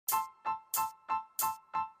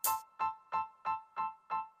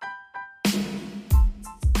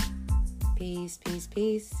Peace, peace,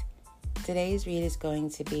 peace. Today's read is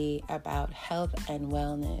going to be about health and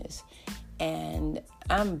wellness. And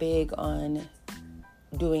I'm big on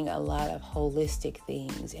doing a lot of holistic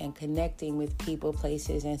things and connecting with people,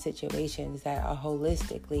 places, and situations that are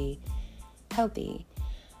holistically healthy.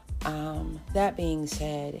 That being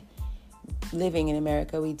said, living in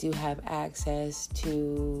America, we do have access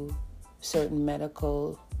to certain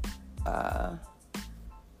medical,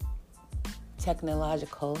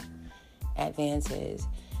 technological advances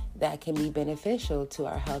that can be beneficial to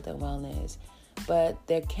our health and wellness. But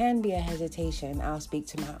there can be a hesitation. I'll speak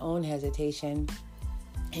to my own hesitation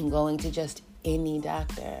in going to just any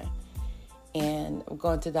doctor. And I'm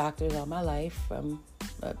going to doctors all my life, from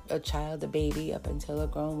a child, a baby, up until a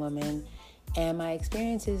grown woman. And my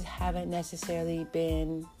experiences haven't necessarily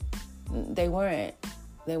been, they weren't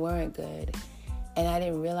good. And I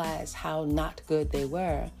didn't realize how not good they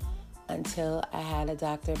were until I had a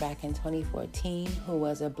doctor back in 2014 who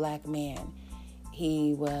was a black man.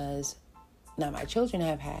 Now my children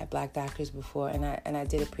have had black doctors before, and I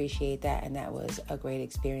did appreciate that, and that was a great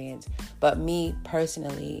experience. But me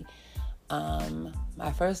personally,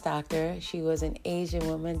 my first doctor, she was an Asian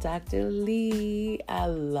woman, Dr. Lee. I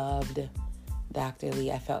loved Dr.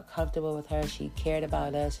 Lee. I felt comfortable with her. She cared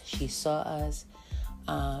about us. She saw us.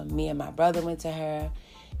 Me and my brother went to her,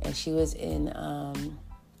 and she was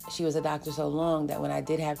a doctor so long that when I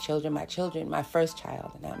did have children, my first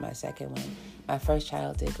child, not my second one, my first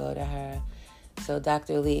child did go to her. So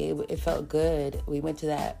Dr. Lee, it felt good. We went to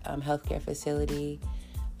that healthcare facility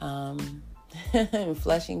in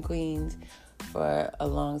Flushing, Queens for a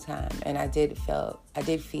long time. And I did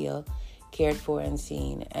feel cared for and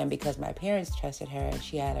seen. And because my parents trusted her and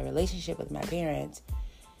she had a relationship with my parents,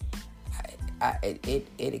 it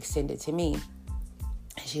extended to me.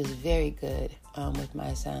 She was very good with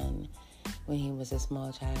my son when he was a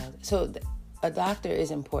small child. So a doctor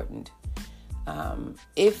is important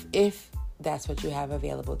if that's what you have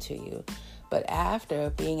available to you. But after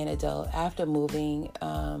being an adult, after moving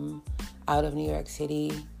out of New York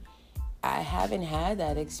City, I haven't had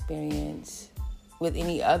that experience with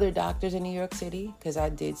any other doctors in New York City, because I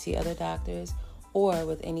did see other doctors, or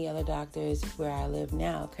with any other doctors where I live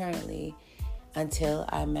now currently, until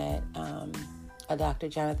I met a Dr.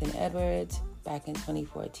 Jonathan Edwards back in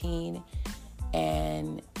 2014,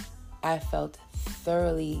 and I felt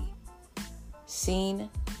thoroughly seen,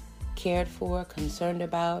 cared for, concerned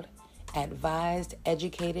about, advised,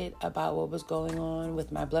 educated about what was going on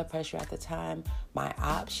with my blood pressure at the time, my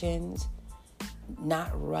options, not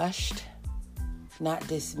rushed, not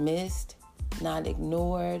dismissed, not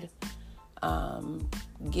ignored,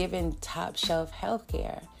 given top shelf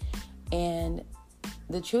healthcare. And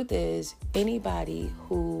the truth is, anybody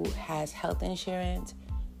who has health insurance,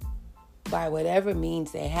 by whatever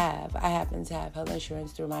means they have, I happen to have health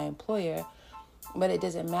insurance through my employer, but it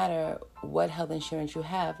doesn't matter what health insurance you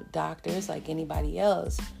have. Doctors, like anybody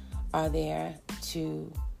else, are there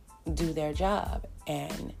to do their job.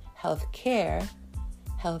 And health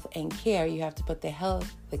and care, you have to put the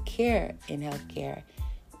care in healthcare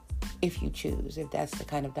if you choose, if that's the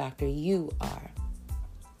kind of doctor you are.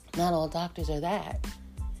 Not all doctors are that.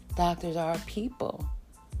 Doctors are people.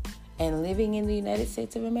 And living in the United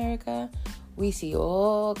States of America, we see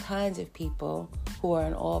all kinds of people who are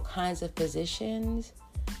in all kinds of positions,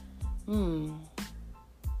 who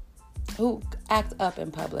act up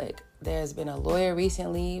in public. There's been a lawyer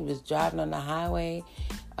recently, was driving on the highway,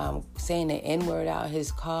 saying the N-word out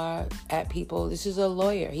his car at people. This is a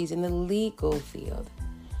lawyer. He's in the legal field.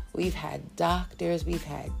 We've had doctors, we've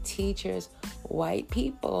had teachers, white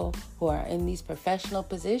people who are in these professional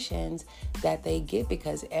positions that they get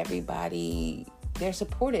because they're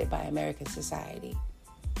supported by American society.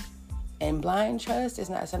 And blind trust is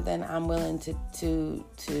not something I'm willing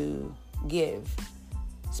to give,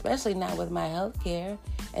 especially not with my health care.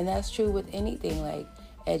 And that's true with anything like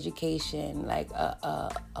education, like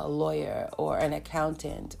a lawyer or an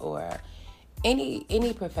accountant or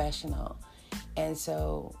any professional. And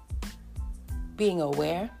so being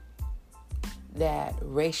aware that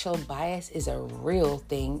racial bias is a real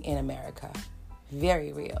thing in America,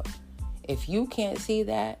 very real. If you can't see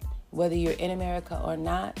that, whether you're in America or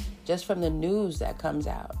not, just from the news that comes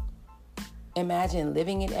out, imagine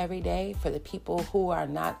living it every day. For the people who are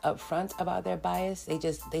not upfront about their bias, they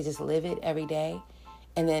just live it every day.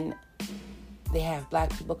 And then they have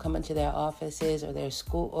black people come into their offices or their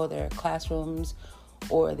school or their classrooms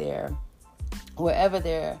or wherever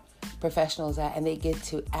their professionals at, and they get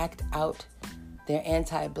to act out their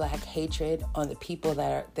anti-black hatred on the people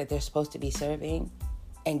that they're supposed to be serving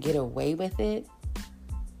and get away with it.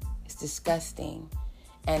 It's disgusting.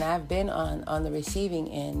 And I've been on the receiving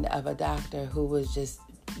end of a doctor who was just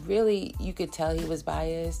really, you could tell he was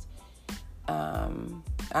biased. I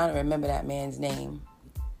don't remember that man's name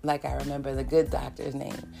like I remember the good doctor's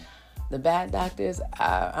name. The bad doctors,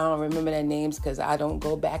 I don't remember their names because I don't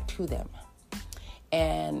go back to them.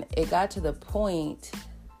 And it got to the point,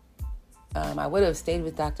 I would have stayed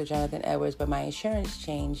with Dr. Jonathan Edwards, but my insurance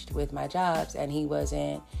changed with my jobs, and he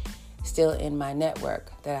wasn't still in my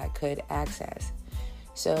network that I could access.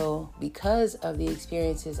 So because of the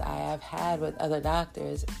experiences I have had with other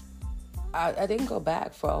doctors, I didn't go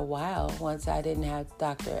back for a while once I didn't have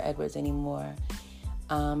Dr. Edwards anymore.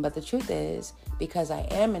 But the truth is, because I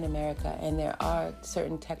am in America and there are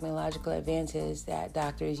certain technological advances that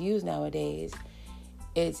doctors use nowadays,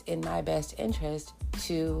 it's in my best interest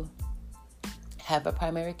to have a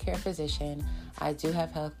primary care physician. I do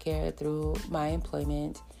have health care through my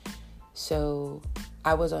employment. So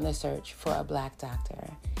I was on a search for a Black doctor.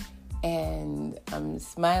 And I'm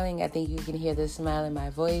smiling. I think you can hear the smile in my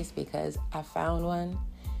voice because I found one.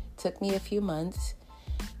 Took me a few months.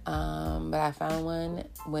 But I found one,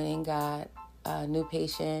 went and got a new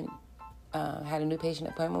patient, had a new patient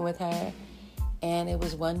appointment with her, and it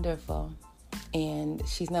was wonderful. And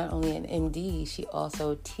she's not only an MD, she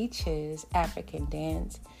also teaches African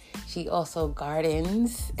dance. She also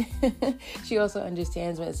gardens. She also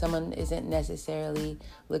understands when someone isn't necessarily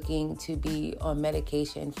looking to be on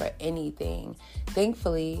medication for anything.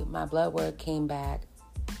 Thankfully, my blood work came back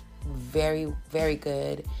very, very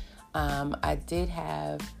good. I did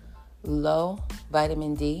have low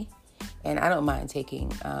vitamin D, and I don't mind taking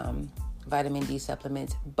vitamin D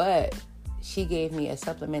supplements, but she gave me a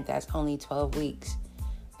supplement that's only 12 weeks.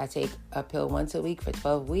 I take a pill once a week for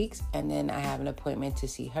 12 weeks, and then I have an appointment to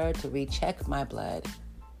see her to recheck my blood.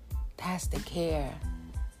 That's the care.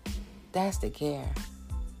 That's the care.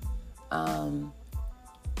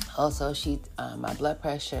 Also, my blood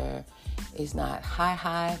pressure is not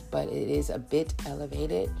high, but it is a bit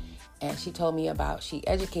elevated. And she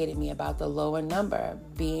educated me about the lower number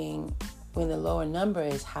being, when the lower number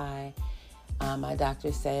is high, my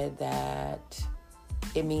doctor said that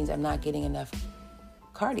it means I'm not getting enough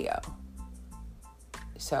cardio.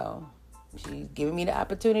 So she's giving me the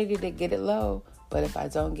opportunity to get it low, but if I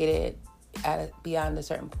don't get it beyond a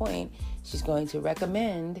certain point, she's going to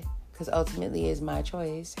recommend, because ultimately it's my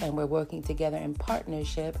choice, and we're working together in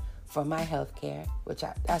partnership for my health care, which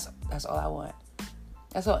that's all I want.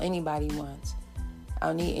 That's all anybody wants. I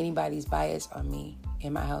don't need anybody's bias on me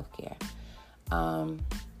in my health care.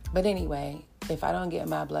 But anyway, if I don't get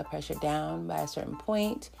my blood pressure down by a certain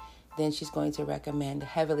point, then she's going to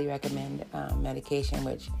heavily recommend medication,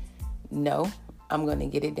 which, no, I'm going to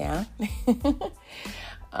get it down.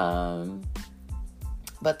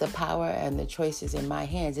 But the power and the choice is in my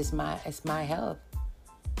hands. It's my health.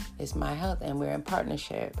 It's my health, and we're in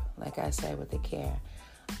partnership, like I said, with the care.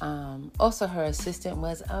 Also, her assistant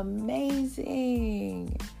was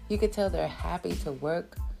amazing. You could tell they're happy to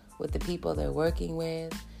work with the people they're working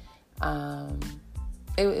with.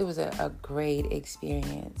 It was a great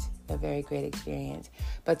experience, a very great experience.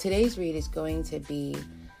 But today's read is going to be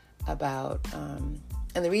about, and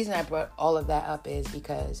the reason I brought all of that up is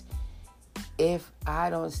because if I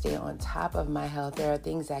don't stay on top of my health, there are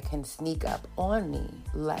things that can sneak up on me,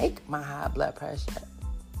 like my high blood pressure.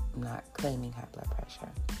 I'm not claiming high blood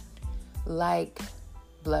pressure. Like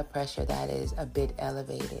blood pressure that is a bit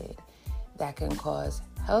elevated, that can cause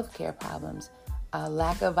healthcare problems. A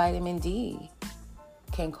lack of vitamin D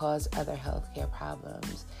can cause other healthcare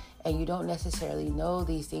problems. And you don't necessarily know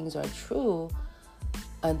these things are true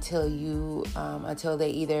until they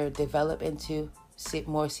either develop into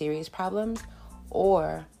more serious problems,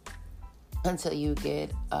 or until you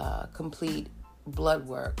get complete blood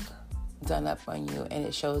work done up on you and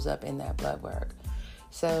it shows up in that blood work.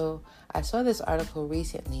 So I saw this article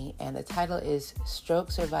recently, and the title is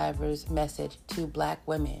Stroke Survivors' Message to Black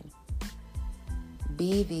Women.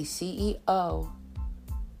 Be the CEO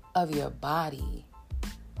of your body.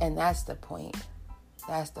 And that's the point.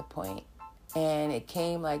 That's the point. And it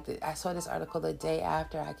came I saw this article the day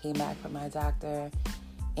after I came back from my doctor,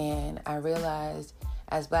 and I realized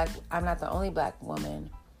I'm not the only Black woman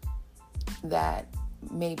that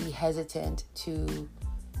may be hesitant to,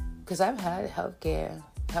 because I've had health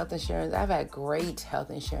insurance. I've had great health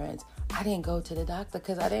insurance. I didn't go to the doctor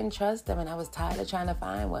because I didn't trust them, and I was tired of trying to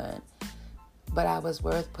find one. But I was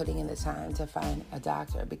worth putting in the time to find a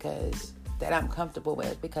doctor that I'm comfortable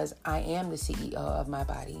with, because I am the CEO of my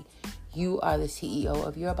body. You are the CEO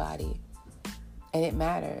of your body, and it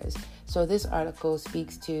matters. So this article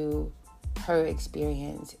speaks to her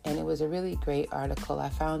experience, and it was a really great article. I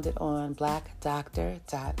found it on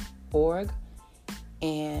blackdoctor.org,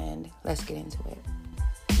 and let's get into it.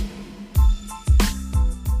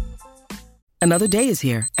 Another day is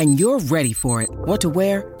here, and you're ready for it. What to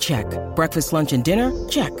wear? Check. Breakfast, lunch, and dinner?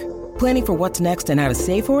 Check. Planning for what's next and how to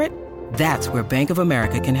save for it? That's where Bank of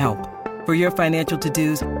America can help. For your financial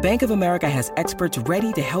to-dos, Bank of America has experts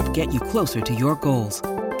ready to help get you closer to your goals.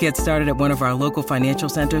 Get started at one of our local financial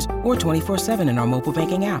centers or 24/7 in our mobile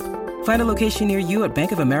banking app. Find a location near you at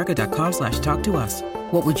bankofamerica.com/talktous.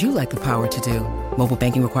 What would you like the power to do? Mobile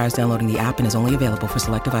banking requires downloading the app and is only available for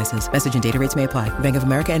select devices. Message and data rates may apply. Bank of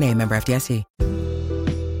America N.A., member FDIC.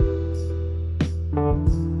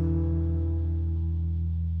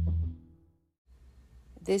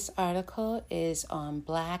 This article is on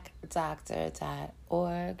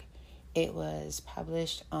blackdoctor.org. It was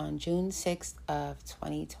published on June 6th of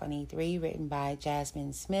 2023, written by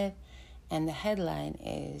Jasmine Smith, and the headline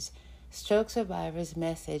is Stroke Survivors'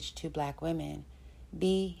 Message to Black Women: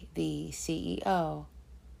 Be the CEO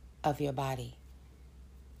of your body.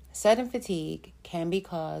 Sudden fatigue can be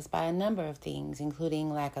caused by a number of things,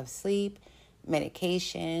 including lack of sleep,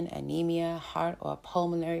 medication, anemia, heart or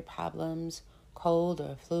pulmonary problems, cold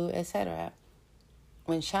or flu, etc.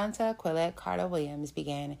 When Shanta Quillette Carter-Williams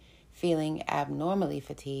began feeling abnormally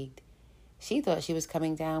fatigued, she thought she was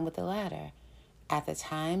coming down with the ladder. At the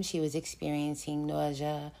time, she was experiencing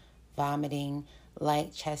nausea, vomiting,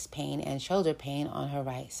 light chest pain, and shoulder pain on her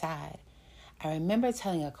right side. I remember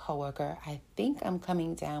telling a coworker, I think I'm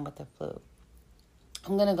coming down with the flu.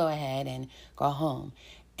 I'm going to go ahead and go home.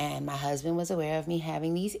 And my husband was aware of me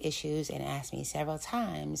having these issues and asked me several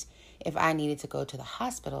times if I needed to go to the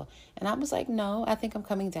hospital. And I was like, no, I think I'm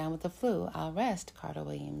coming down with the flu. I'll rest,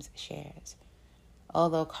 Carter-Williams shares.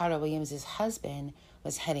 Although Carter-Williams' husband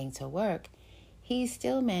was heading to work, he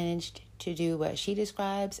still managed to do what she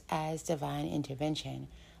describes as divine intervention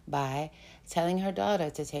by telling her daughter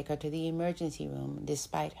to take her to the emergency room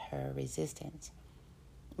despite her resistance.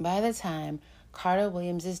 By the time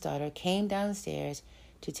Carter-Williams' daughter came downstairs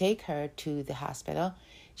to take her to the hospital,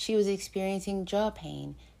 she was experiencing jaw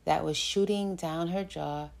pain that was shooting down her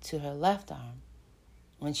jaw to her left arm.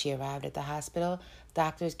 When she arrived at the hospital,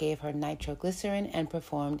 doctors gave her nitroglycerin and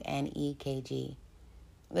performed an EKG.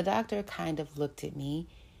 The doctor kind of looked at me.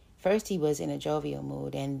 First he was in a jovial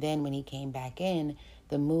mood, and then when he came back in,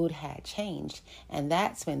 the mood had changed, and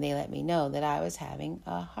that's when they let me know that I was having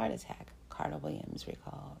a heart attack, Carter-Williams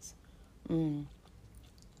recalls.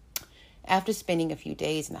 After spending a few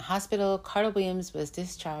days in the hospital, Carter-Williams was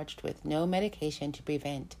discharged with no medication to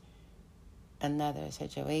prevent another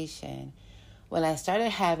situation. When I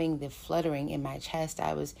started having the fluttering in my chest,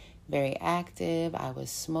 I was very active, I was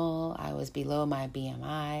small, I was below my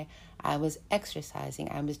BMI, I was exercising,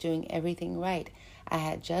 I was doing everything right. I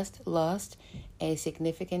had just lost a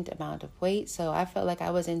significant amount of weight, so I felt like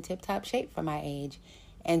I was in tip-top shape for my age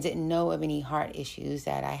and didn't know of any heart issues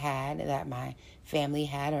that I had, that my family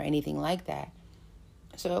had, or anything like that.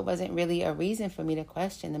 So it wasn't really a reason for me to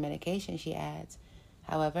question the medication, she adds.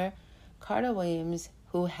 However, Carter-Williams,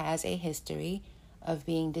 who has a history of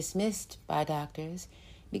being dismissed by doctors,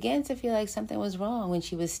 began to feel like something was wrong when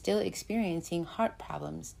she was still experiencing heart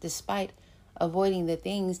problems, despite avoiding the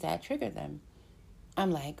things that triggered them.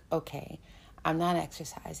 I'm like, okay, I'm not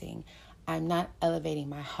exercising. I'm not elevating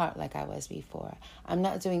my heart like I was before. I'm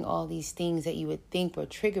not doing all these things that you would think were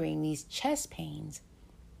triggering these chest pains,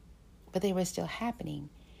 but they were still happening.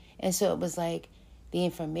 And so it was like the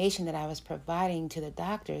information that I was providing to the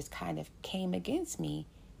doctors kind of came against me,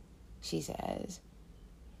 she says.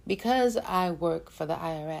 Because I work for the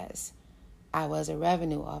IRS, I was a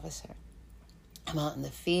revenue officer. I'm out in the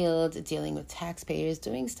field dealing with taxpayers,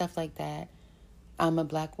 doing stuff like that. I'm a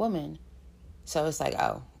Black woman. So it's like,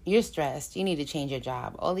 oh, you're stressed. You need to change your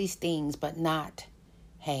job. All these things, but not,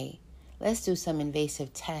 hey, let's do some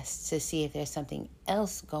invasive tests to see if there's something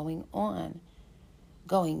else going on.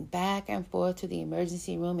 Going back and forth to the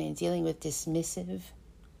emergency room and dealing with dismissive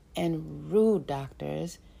and rude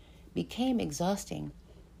doctors became exhausting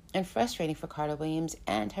and frustrating for Carter-Williams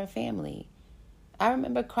and her family. I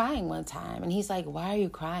remember crying one time, and he's like, why are you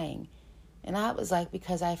crying? And I was like,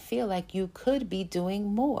 because I feel like you could be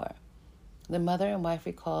doing more. The mother and wife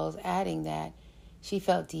recalls adding that she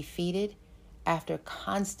felt defeated after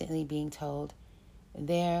constantly being told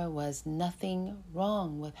there was nothing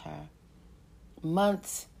wrong with her.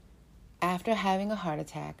 Months after having a heart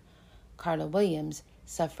attack, Carter-Williams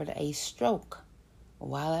suffered a stroke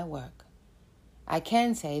while at work. I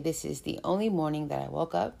can say this is the only morning that I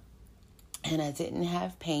woke up and I didn't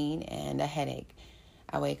have pain and a headache.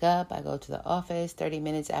 I wake up, I go to the office. 30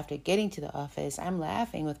 minutes after getting to the office, I'm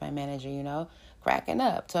laughing with my manager, cracking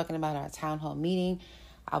up, talking about our town hall meeting.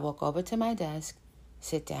 I walk over to my desk,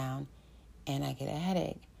 sit down, and I get a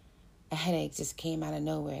headache. A headache just came out of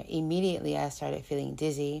nowhere. Immediately, I started feeling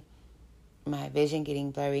dizzy, my vision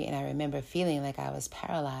getting blurry, and I remember feeling like I was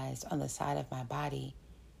paralyzed on the side of my body.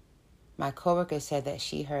 My coworker said that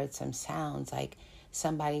she heard some sounds like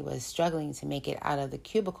somebody was struggling to make it out of the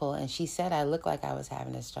cubicle, and she said I looked like I was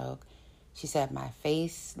having a stroke. She said my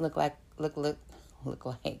face looked a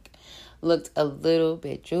little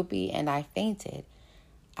bit droopy, and I fainted.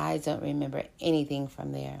 I don't remember anything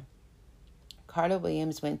from there. Carter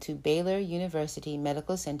Williams went to Baylor University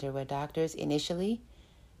Medical Center, where doctors initially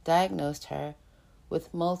diagnosed her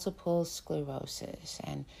with multiple sclerosis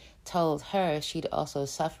and told her she'd also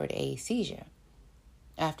suffered a seizure.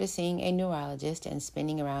 After seeing a neurologist and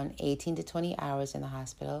spending around 18 to 20 hours in the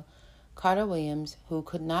hospital, Carter Williams, who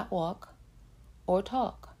could not walk or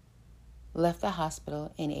talk, left the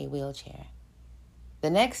hospital in a wheelchair. The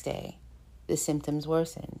next day, the symptoms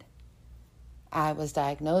worsened. I was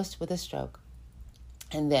diagnosed with a stroke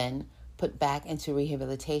and then put back into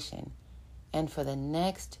rehabilitation. And for the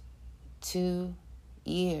next 2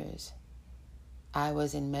 years, I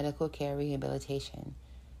was in medical care rehabilitation,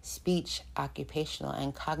 speech, occupational,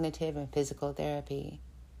 and cognitive and physical therapy.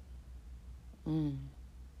 The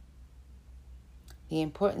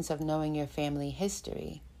importance of knowing your family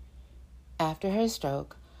history. After her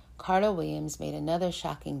stroke, Carter Williams made another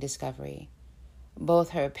shocking discovery. Both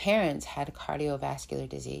her parents had cardiovascular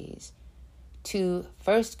disease. 2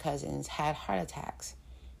 first cousins had heart attacks,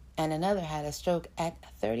 and another had a stroke at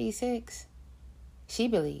 36. She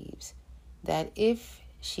believes that if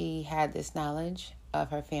she had this knowledge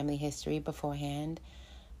of her family history beforehand,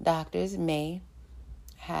 doctors may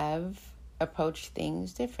have approached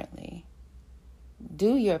things differently.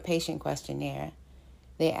 Do your patient questionnaire.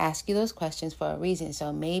 They ask you those questions for a reason.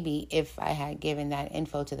 So maybe if I had given that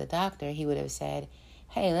info to the doctor, he would have said,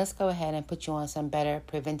 hey, let's go ahead and put you on some better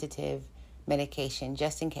preventative medication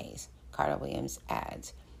just in case, Carter Williams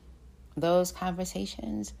adds. Those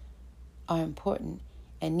conversations are important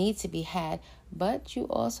and need to be had, but you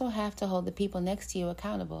also have to hold the people next to you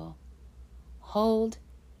accountable. Hold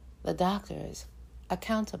the doctors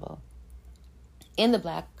accountable. In the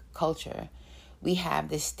Black culture, we have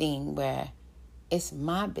this thing where it's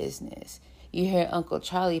my business. You hear Uncle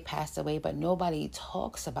Charlie passed away, but nobody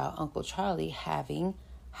talks about Uncle Charlie having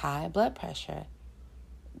high blood pressure,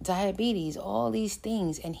 diabetes, all these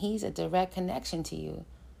things, and he's a direct connection to you.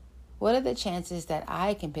 What are the chances that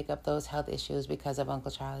I can pick up those health issues because of Uncle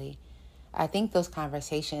Charlie? I think those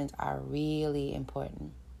conversations are really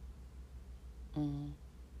important.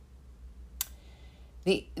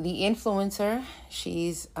 The influencer,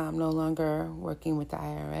 she's no longer working with the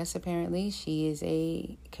IRS, apparently. She is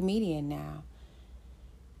a comedian now.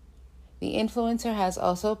 The influencer has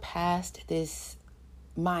also passed this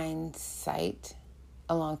mindset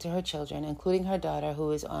along to her children, including her daughter, who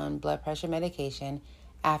is on blood pressure medication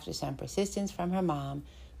after some persistence from her mom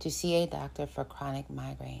to see a doctor for chronic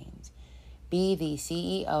migraines. Be the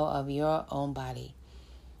CEO of your own body.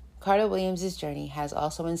 Carter Williams' journey has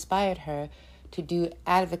also inspired her to do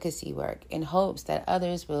advocacy work in hopes that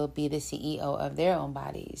others will be the CEO of their own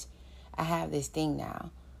bodies. I have this thing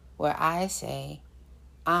now where I say,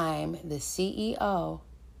 I'm the CEO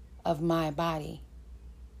of my body,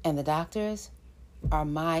 and the doctors are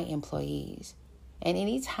my employees. And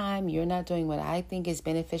anytime you're not doing what I think is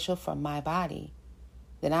beneficial for my body,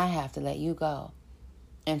 then I have to let you go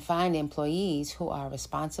and find employees who are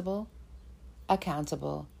responsible,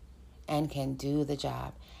 accountable, and can do the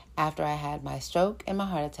job. After I had my stroke and my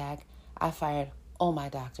heart attack, I fired all my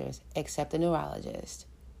doctors except the neurologist.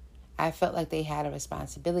 I felt like they had a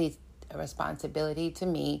responsibility to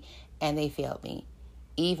me, and they failed me,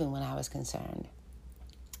 even when I was concerned.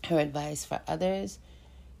 Her advice for others: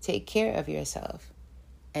 take care of yourself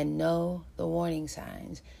and know the warning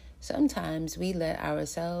signs. Sometimes we let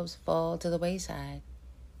ourselves fall to the wayside.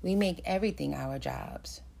 We make everything our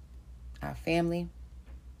jobs. Our family,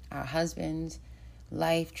 our husbands,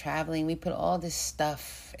 life, traveling. We put all this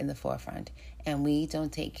stuff in the forefront, and we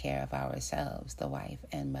don't take care of ourselves, the wife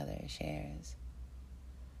and mother shares.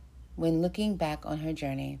 When looking back on her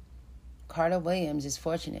journey, Carter Williams is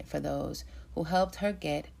fortunate for those who helped her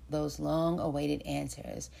get those long-awaited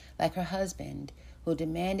answers, like her husband, who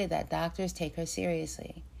demanded that doctors take her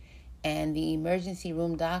seriously, and the emergency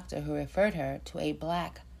room doctor who referred her to a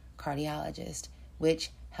Black cardiologist,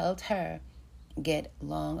 which helped her get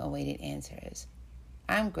long-awaited answers.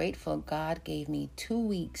 I'm grateful God gave me 2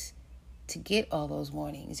 weeks to get all those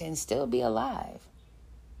warnings and still be alive.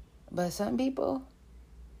 But some people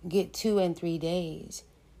get 2 and 3 days.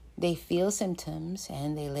 They feel symptoms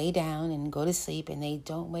and they lay down and go to sleep and they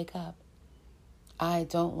don't wake up. I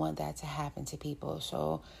don't want that to happen to people.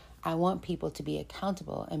 So I want people to be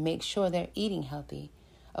accountable and make sure they're eating healthy.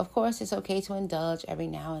 Of course, it's okay to indulge every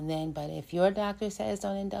now and then, but if your doctor says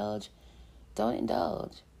don't indulge, don't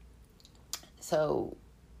indulge. So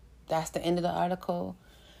that's the end of the article.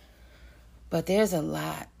 But there's a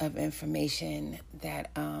lot of information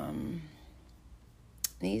that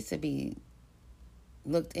needs to be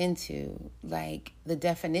looked into, like the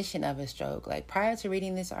definition of a stroke. Like prior to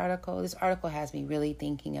reading this article has me really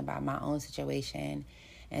thinking about my own situation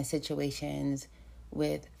and situations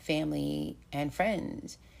with family and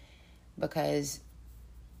friends, because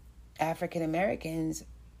African Americans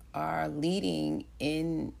are leading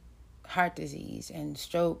in heart disease and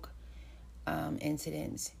stroke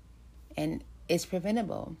incidents, and it's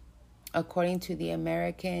preventable. According to the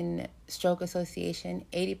American Stroke Association,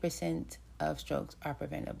 80% of strokes are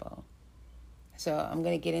preventable. So I'm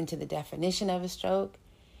going to get into the definition of a stroke,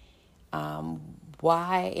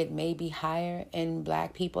 why it may be higher in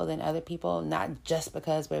Black people than other people, not just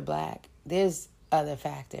because we're Black. There's other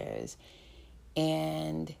factors.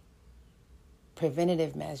 And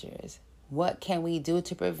preventative measures. What can we do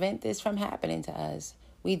to prevent this from happening to us?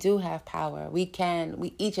 We do have power.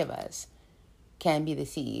 Each of us can be the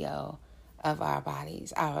CEO of our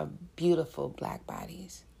bodies, our beautiful Black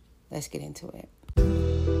bodies. Let's get into it.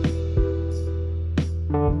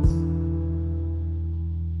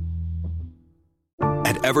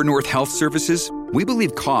 At Evernorth Health Services, we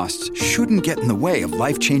believe costs shouldn't get in the way of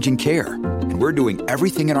life-changing care, and we're doing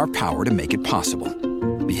everything in our power to make it possible.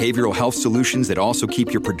 Behavioral health solutions that also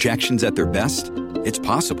keep your projections at their best? It's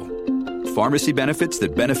possible. Pharmacy benefits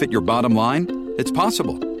that benefit your bottom line? It's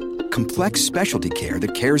possible. Complex specialty care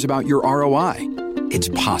that cares about your ROI? It's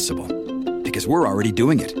possible. Because we're already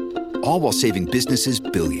doing it. All while saving businesses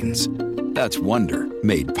billions. That's Wonder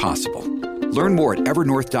made possible. Learn more at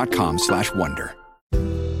evernorth.com/wonder.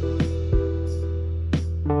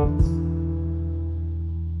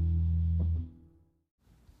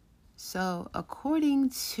 So, according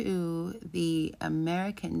to the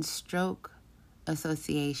American Stroke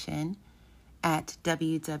Association at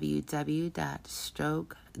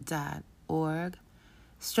www.stroke.org,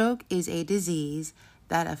 stroke is a disease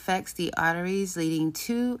that affects the arteries leading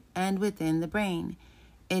to and within the brain.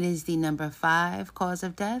 It is the number 5 cause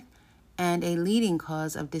of death and a leading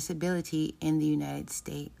cause of disability in the United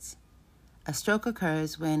States. A stroke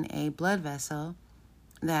occurs when a blood vessel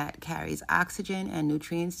that carries oxygen and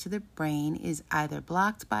nutrients to the brain is either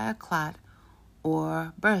blocked by a clot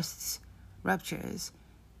or bursts, ruptures.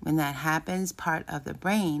 When that happens, part of the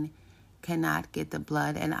brain cannot get the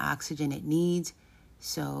blood and oxygen it needs,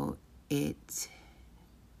 so it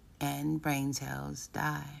and brain cells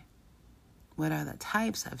die. What are the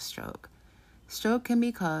types of stroke? Stroke can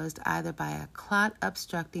be caused either by a clot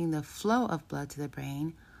obstructing the flow of blood to the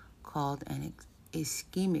brain, called an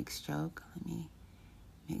ischemic stroke. Let me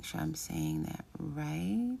make sure I'm saying that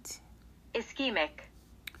right. Ischemic.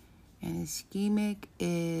 An ischemic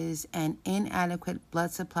is an inadequate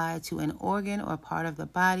blood supply to an organ or part of the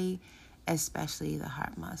body, especially the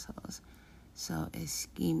heart muscles. So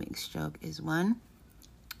ischemic stroke is one.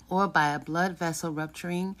 Or by a blood vessel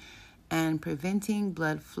rupturing and preventing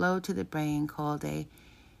blood flow to the brain, called a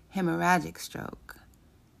hemorrhagic stroke.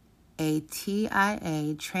 A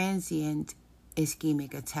TIA, transient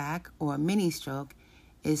ischemic attack, or mini stroke,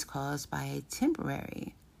 is caused by a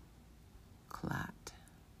temporary clot.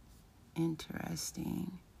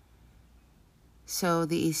 Interesting. So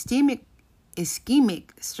the ischemic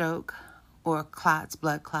stroke, or clots,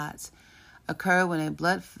 blood clots, occur when a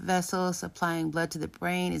blood vessel supplying blood to the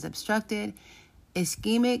brain is obstructed.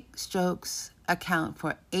 Ischemic strokes account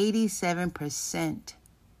for 87%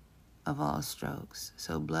 of all strokes.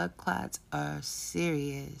 So blood clots are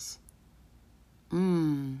serious.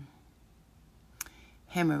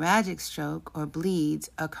 Hemorrhagic stroke, or bleeds,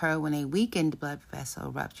 occur when a weakened blood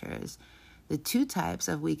vessel ruptures. The two types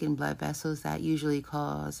of weakened blood vessels that usually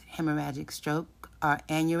cause hemorrhagic stroke are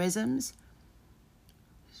aneurysms.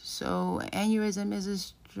 So aneurysm is a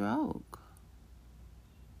stroke.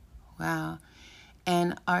 Wow.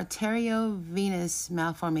 And arteriovenous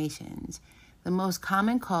malformations. The most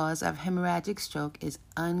common cause of hemorrhagic stroke is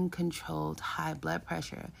uncontrolled high blood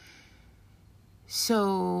pressure.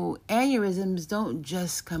 So aneurysms don't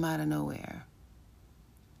just come out of nowhere.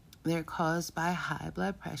 They're caused by high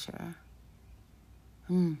blood pressure.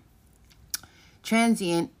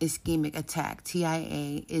 Transient ischemic attack,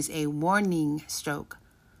 TIA, is a warning stroke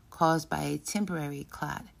caused by a temporary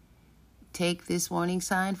clot. Take this warning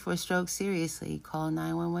sign for stroke seriously. Call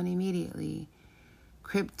 911 immediately.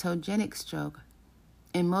 Cryptogenic stroke.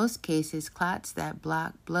 In most cases, clots that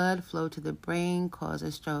block blood flow to the brain cause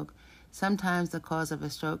a stroke. Sometimes the cause of a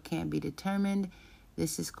stroke can't be determined.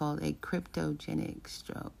 This is called a cryptogenic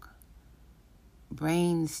stroke.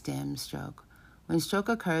 Brainstem stroke. When stroke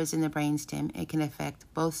occurs in the brainstem, it can affect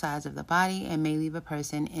both sides of the body and may leave a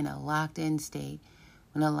person in a locked-in state.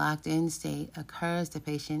 When a locked-in state occurs, the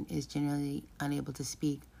patient is generally unable to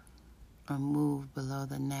speak or move below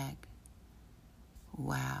the neck.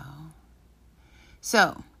 Wow.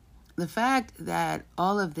 So, the fact that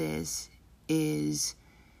all of this is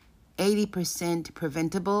 80%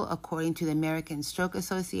 preventable, according to the American Stroke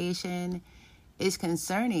Association, is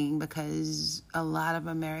concerning because a lot of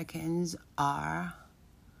Americans are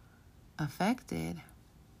affected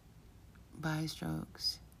by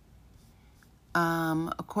strokes.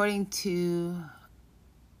 According to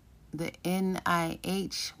the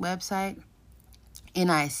NIH website,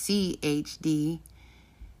 NICHD.gov,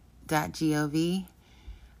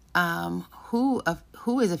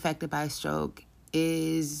 who is affected by stroke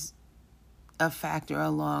is a factor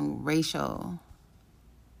along racial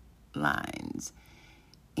lines.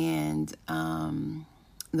 And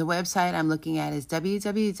the website I'm looking at is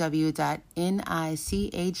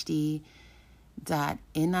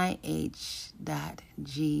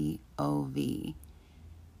www.nih.nih.gov.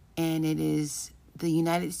 And it is the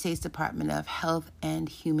United States Department of Health and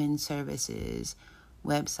Human Services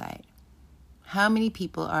website. How many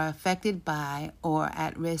people are affected by or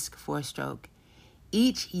at risk for stroke?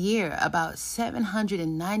 Each year, about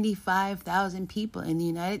 795,000 people in the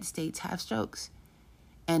United States have strokes.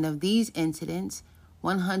 And of these incidents,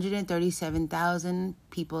 137,000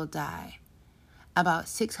 people die. About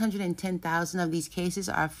 610,000 of these cases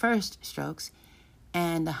are first strokes,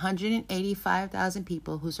 and 185,000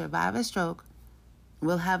 people who survive a stroke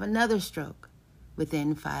will have another stroke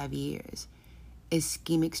within 5 years.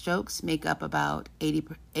 Ischemic strokes make up about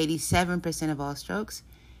 87% of all strokes,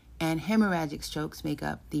 and hemorrhagic strokes make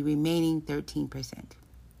up the remaining 13%.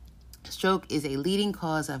 Stroke is a leading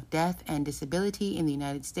cause of death and disability in the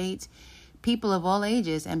United States. People of all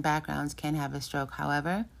ages and backgrounds can have a stroke.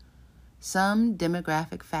 However, some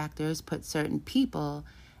demographic factors put certain people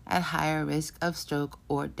at higher risk of stroke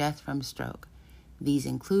or death from stroke. These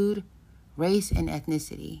include race and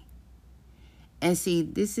ethnicity. And see,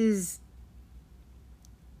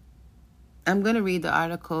 I'm going to read the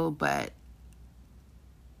article, but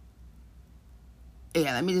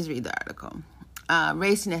let me just read the article.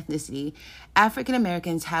 Race and ethnicity. African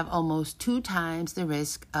Americans have almost 2 times the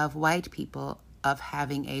risk of white people of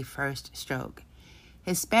having a first stroke.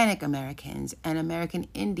 Hispanic Americans and American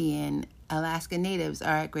Indian Alaska Natives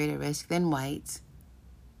are at greater risk than whites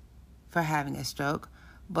for having a stroke,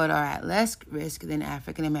 but are at less risk than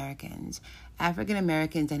African Americans. African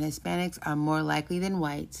Americans and Hispanics are more likely than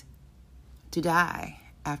whites to die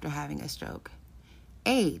after having a stroke.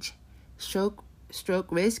 Age. Stroke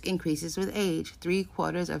risk increases with age.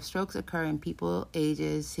 3/4 of strokes occur in people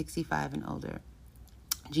ages 65 and older.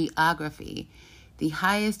 Geography. The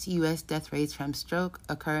highest U.S. death rates from stroke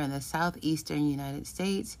occur in the southeastern United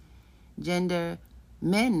States. Gender.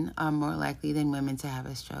 Men are more likely than women to have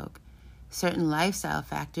a stroke. Certain lifestyle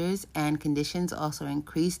factors and conditions also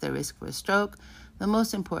increase the risk for stroke. The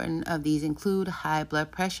most important of these include high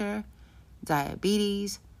blood pressure,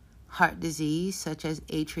 diabetes, heart disease such as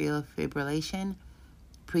atrial fibrillation,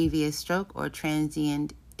 previous stroke or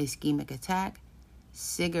transient ischemic attack,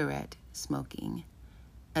 cigarette smoking.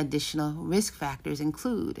 Additional risk factors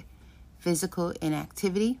include physical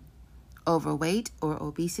inactivity, overweight or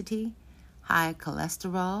obesity, high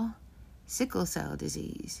cholesterol, sickle cell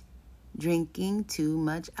disease, drinking too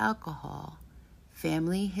much alcohol,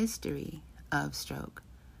 family history of stroke,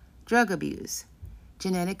 drug abuse,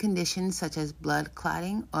 genetic conditions such as blood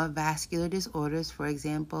clotting or vascular disorders, for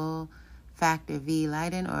example, factor V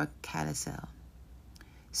Leiden or CADASIL.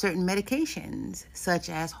 Certain medications such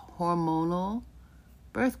as hormonal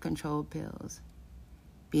birth control pills,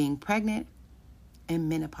 being pregnant, and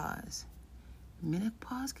menopause.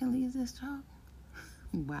 Menopause can lead to stroke?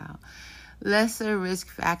 Wow. Lesser risk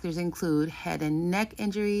factors include head and neck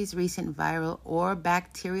injuries, recent viral or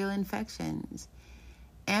bacterial infections.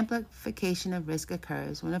 Amplification of risk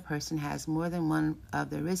occurs when a person has more than one of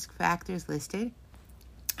the risk factors listed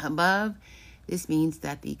above. This means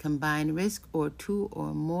that the combined risk or 2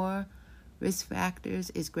 or more risk factors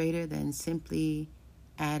is greater than simply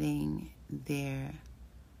adding their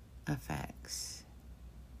effects.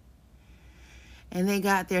 And they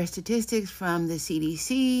got their statistics from the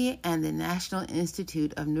CDC and the National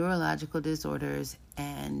Institute of Neurological Disorders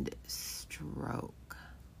and stroke.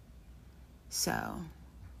 So,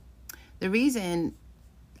 the reason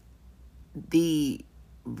the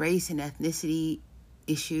race and ethnicity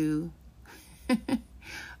issue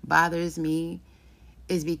bothers me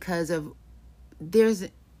is because of these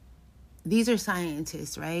are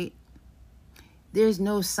scientists, right? There's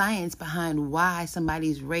no science behind why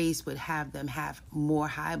somebody's race would have them have more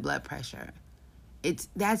high blood pressure.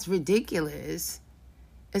 That's ridiculous.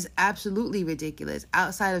 It's absolutely ridiculous.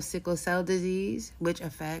 Outside of sickle cell disease, which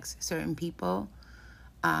affects certain people,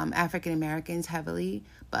 African Americans heavily.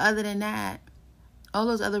 But other than that, all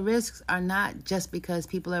those other risks are not just because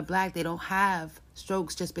people are black. They don't have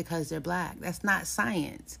strokes just because they're black. That's not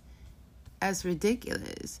science. That's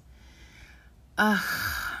ridiculous.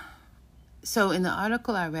 So in the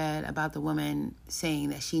article I read about the woman saying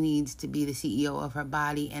that she needs to be the CEO of her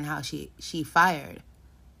body and how she fired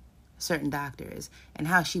certain doctors and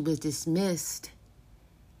how she was dismissed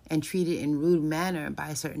and treated in rude manner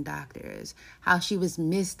by certain doctors, how she was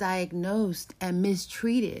misdiagnosed and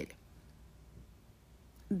mistreated.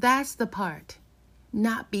 That's the part.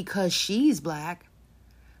 Not because she's black,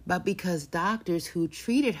 but because doctors who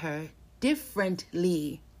treated her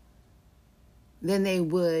differently than they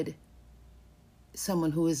would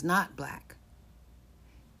someone who is not black.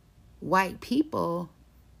 White people,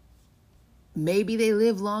 maybe they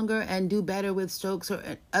live longer and do better with strokes or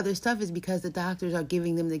other stuff is because the doctors are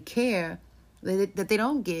giving them the care that they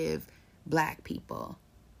don't give black people,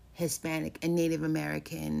 Hispanic and Native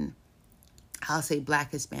American. I'll say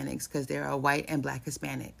black Hispanics because there are white and black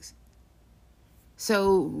Hispanics.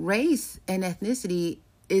 So race and ethnicity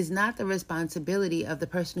is not the responsibility of the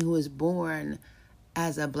person who is born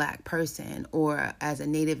as a black person or as a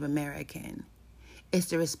Native American. It's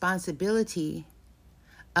the responsibility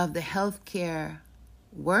of the healthcare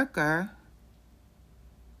worker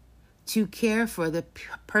to care for the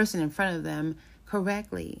person in front of them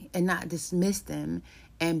correctly and not dismiss them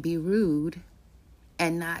and be rude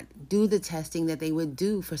and not do the testing that they would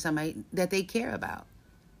do for somebody that they care about.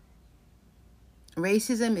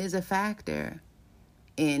 Racism is a factor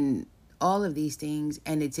in all of these things,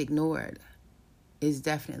 and it's ignored. It's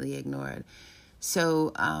definitely ignored.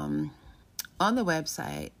 So on the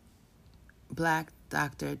website,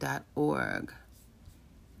 blackdoctor.org,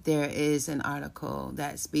 there is an article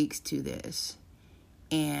that speaks to this.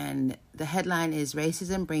 And the headline is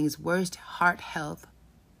Racism Brings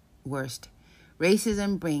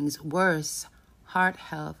Racism brings worse heart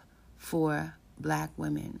health for black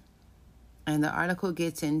women. And the article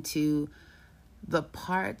gets into the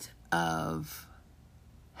part of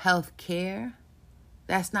health care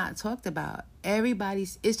that's not talked about.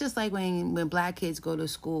 It's just like when black kids go to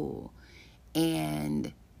school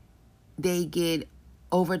and they get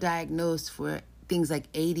overdiagnosed for things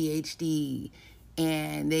like ADHD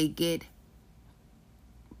and they get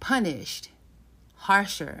punished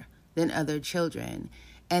harsher than other children,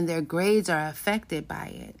 and their grades are affected by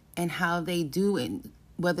it, and how they do and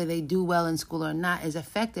whether they do well in school or not is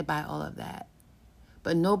affected by all of that.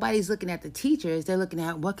 But nobody's looking at the teachers. They're looking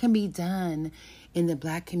at what can be done in the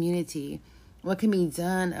black community, what can be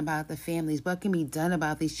done about the families, what can be done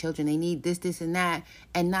about these children. They need this, this, and that,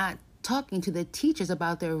 and not talking to the teachers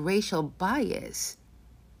about their racial bias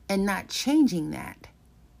and not changing that.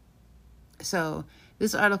 So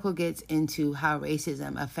this article gets into how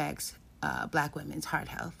racism affects black women's heart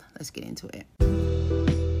health. Let's get into it.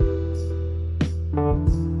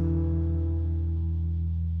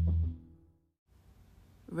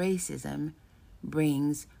 Racism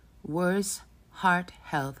brings worse heart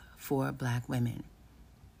health for black women.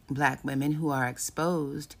 Black women who are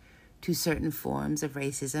exposed to certain forms of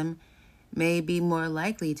racism may be more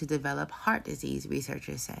likely to develop heart disease,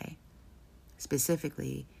 researchers say.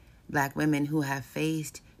 Specifically, black women who have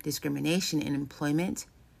faced discrimination in employment,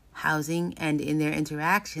 housing, and in their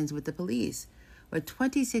interactions with the police were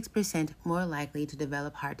 26% more likely to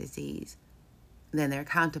develop heart disease than their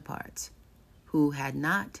counterparts who had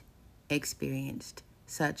not experienced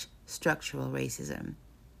such structural racism.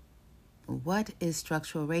 What is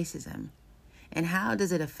structural racism, and how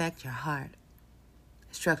does it affect your heart?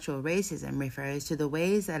 Structural racism refers to the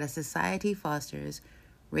ways that a society fosters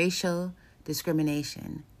racial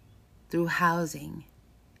discrimination through housing,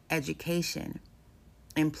 education,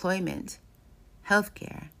 employment,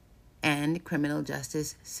 healthcare, and criminal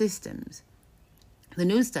justice systems. The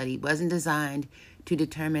new study wasn't designed to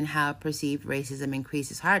determine how perceived racism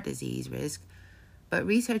increases heart disease risk, but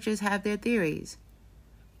researchers have their theories.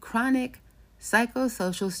 Chronic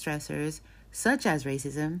psychosocial stressors, such as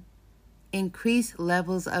racism, increase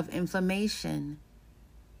levels of inflammation,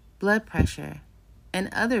 blood pressure, and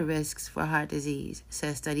other risks for heart disease,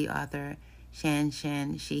 says study author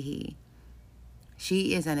Shanshan Sheehy.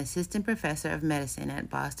 She is an assistant professor of medicine at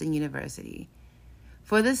Boston University.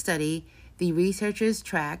 For the study, the researchers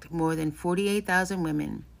tracked more than 48,000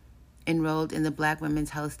 women enrolled in the Black Women's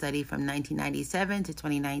Health Study from 1997 to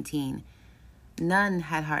 2019. None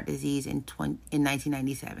had heart disease in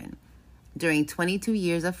 1997. During 22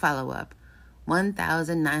 years of follow-up,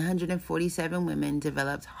 1,947 women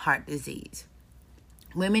developed heart disease.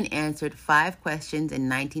 Women answered 5 questions in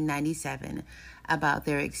 1997 about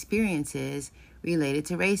their experiences related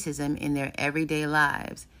to racism in their everyday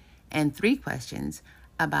lives, and 3 questions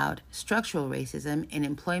about structural racism in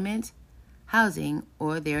employment, housing,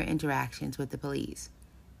 or their interactions with the police.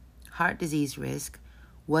 Heart disease risk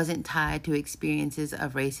wasn't tied to experiences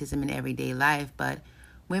of racism in everyday life, but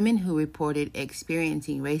women who reported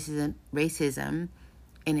experiencing racism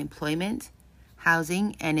in employment,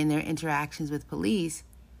 housing, and in their interactions with police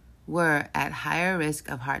were at higher risk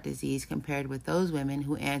of heart disease compared with those women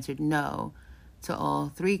who answered no to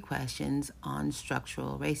all 3 questions on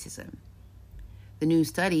structural racism. The new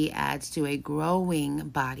study adds to a growing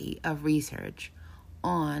body of research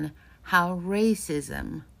on how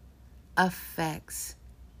racism affects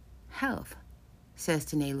health, says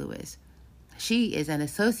Tanae Lewis. She is an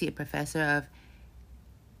associate professor of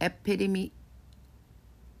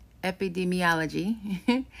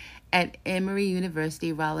epidemiology at Emory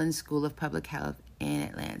University Rollins School of Public Health in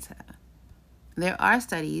Atlanta. There are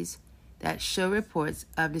studies that show reports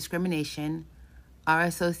of discrimination are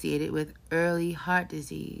associated with early heart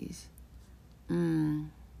disease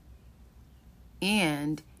and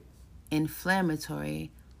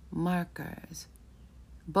inflammatory markers.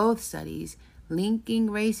 Both studies linking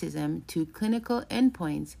racism to clinical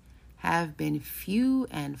endpoints have been few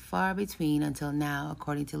and far between until now,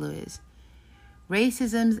 according to Lewis.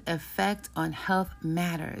 Racism's effect on health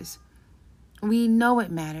matters. We know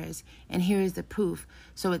it matters, and here is the proof.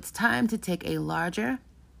 So it's time to take a larger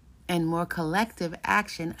and more collective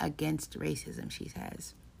action against racism, she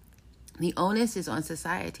says. The onus is on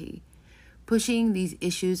society. Pushing these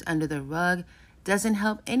issues under the rug doesn't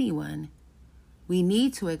help anyone. We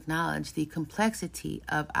need to acknowledge the complexity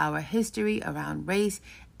of our history around race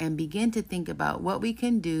and begin to think about what we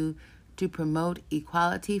can do to promote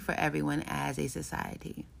equality for everyone as a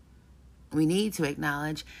society. We need to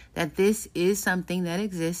acknowledge that this is something that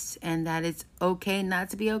exists and that it's okay not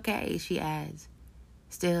to be okay, she adds.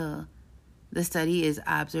 Still, the study is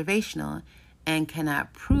observational and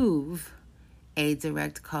cannot prove a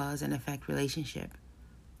direct cause and effect relationship.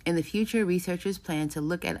 In the future, researchers plan to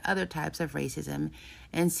look at other types of racism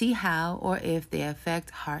and see how or if they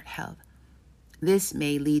affect heart health. This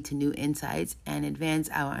may lead to new insights and advance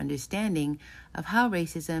our understanding of how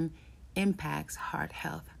racism impacts heart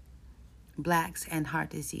health. Blacks and heart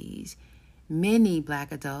disease. Many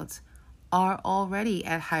Black adults are already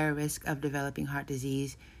at higher risk of developing heart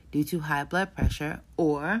disease due to high blood pressure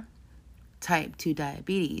or type 2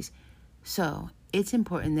 diabetes. So it's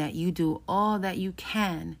important that you do all that you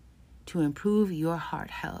can to improve your heart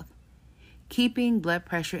health. Keeping blood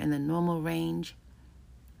pressure in the normal range,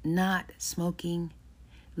 not smoking,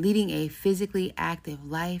 leading a physically active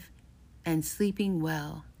life, and sleeping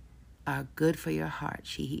well are good for your heart,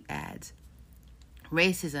 she adds.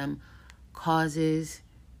 Racism causes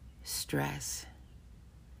stress.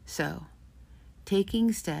 So,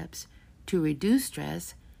 taking steps to reduce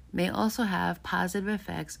stress may also have positive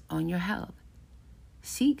effects on your health.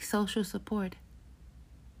 Seek social support,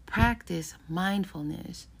 practice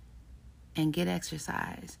mindfulness, and get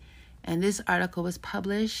exercise. And this article was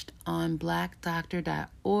published on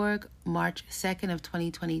blackdoctor.org, March 2nd of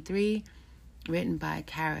 2023, written by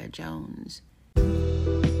Kara Jones.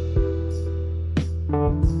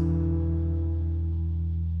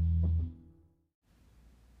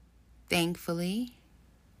 Thankfully,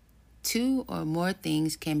 2 or more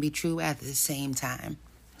things can be true at the same time.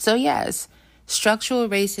 So yes, structural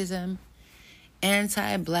racism,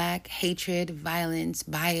 anti-Black hatred, violence,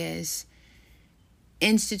 bias,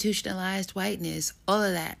 institutionalized whiteness, all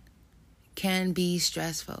of that can be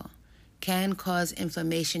stressful, can cause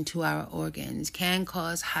inflammation to our organs, can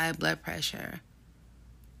cause high blood pressure,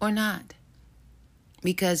 or not.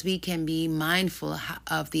 Because we can be mindful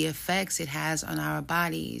of the effects it has on our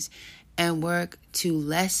bodies and work to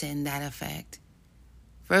lessen that effect.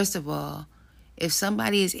 First of all, if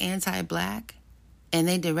somebody is anti-Black and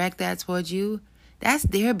they direct that towards you, that's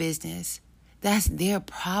their business. That's their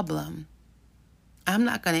problem. I'm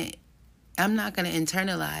not gonna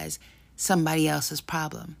internalize somebody else's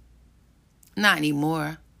problem. Not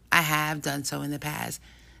anymore. I have done so in the past.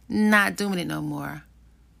 Not doing it no more.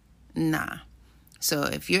 Nah. So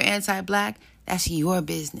if you're anti-Black, that's your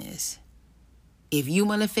business. If you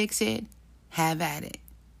want to fix it, have at it.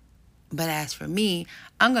 But as for me,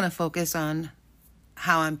 I'm going to focus on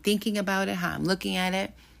how I'm thinking about it, how I'm looking at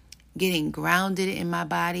it, getting grounded in my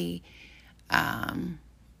body,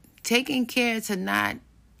 taking care to not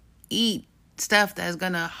eat stuff that's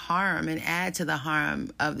going to harm and add to the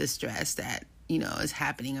harm of the stress that, is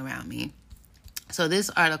happening around me. So this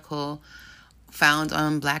article, found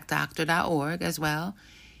on blackdoctor.org as well,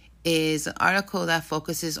 is an article that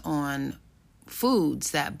focuses on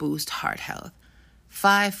foods that boost heart health.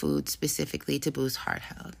 5 foods specifically to boost heart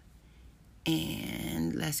health.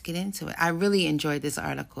 And let's get into it. I really enjoyed this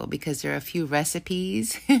article because there are a few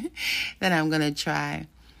recipes that I'm going to try.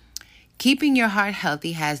 Keeping your heart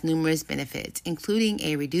healthy has numerous benefits, including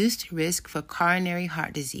a reduced risk for coronary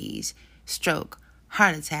heart disease, stroke,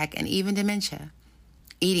 heart attack, and even dementia.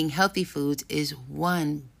 Eating healthy foods is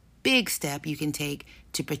one big step you can take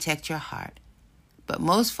to protect your heart. But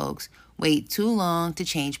most folks wait too long to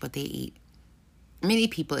change what they eat. Many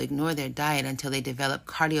people ignore their diet until they develop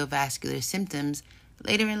cardiovascular symptoms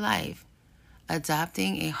later in life.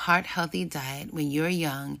 Adopting a heart-healthy diet when you're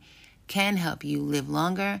young can help you live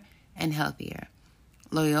longer and healthier.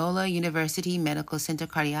 Loyola University Medical Center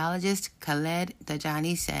cardiologist Khaled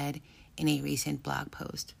Dajani said in a recent blog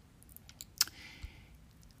post.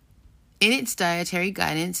 In its dietary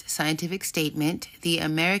guidance scientific statement, the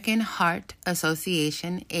American Heart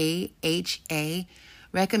Association, AHA,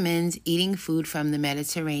 recommends eating food from the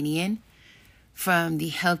Mediterranean, from the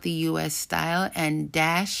healthy U.S. style and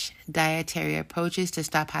DASH dietary approaches to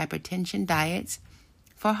stop hypertension diets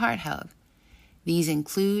for heart health. These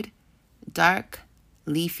include dark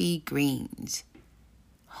leafy greens,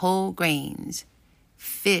 whole grains,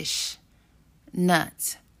 fish,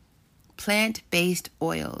 nuts, plant-based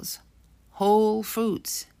oils, whole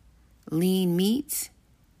fruits, lean meats,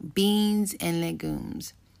 beans, and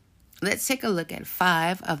legumes. Let's take a look at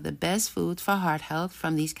 5 of the best foods for heart health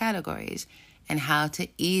from these categories and how to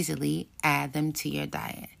easily add them to your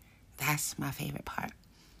diet. That's my favorite part.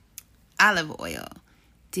 Olive oil.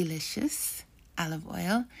 Delicious olive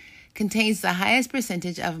oil contains the highest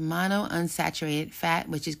percentage of monounsaturated fat,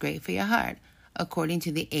 which is great for your heart, according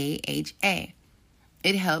to the AHA.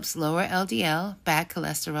 It helps lower LDL, bad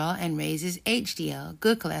cholesterol, and raises HDL,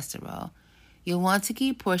 good cholesterol. You'll want to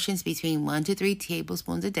keep portions between 1 to 3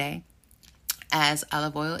 tablespoons a day, as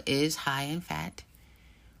olive oil is high in fat.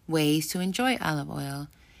 Ways to enjoy olive oil.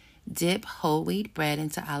 Dip whole wheat bread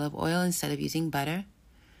into olive oil instead of using butter.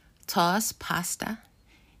 Toss pasta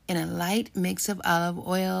in a light mix of olive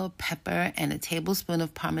oil, pepper, and a tablespoon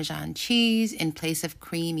of Parmesan cheese in place of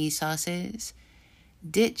creamy sauces.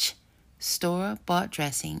 Ditch store-bought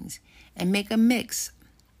dressings and make a mix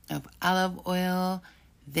of olive oil,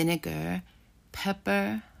 vinegar,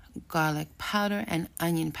 pepper, garlic powder, and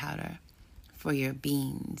onion powder for your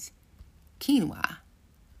beans. Quinoa.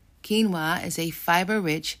 Quinoa is a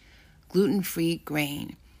fiber-rich, gluten-free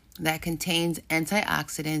grain that contains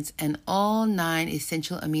antioxidants and all 9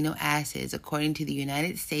 essential amino acids according to the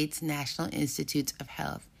United States National Institutes of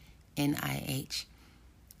Health, NIH.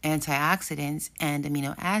 Antioxidants and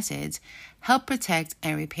amino acids help protect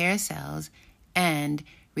and repair cells and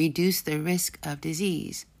reduce the risk of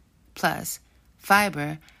disease. Plus,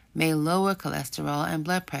 fiber may lower cholesterol and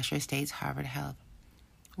blood pressure, states Harvard Health.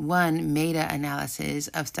 One meta-analysis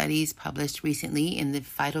of studies published recently in the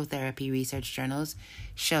Phytotherapy Research Journals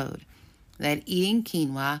showed that eating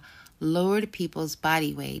quinoa lowered people's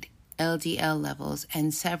body weight, LDL levels,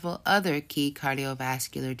 and several other key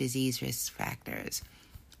cardiovascular disease risk factors.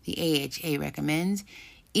 The AHA recommends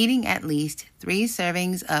eating at least 3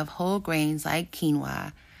 servings of whole grains like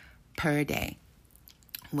quinoa per day.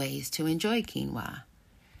 Ways to enjoy quinoa.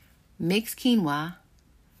 Mix quinoa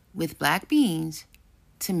with black beans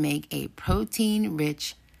to make a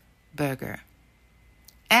protein-rich burger.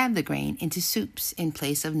 Add the grain into soups in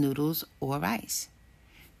place of noodles or rice.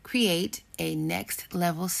 Create a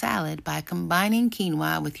next-level salad by combining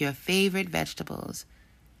quinoa with your favorite vegetables.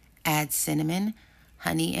 Add cinnamon,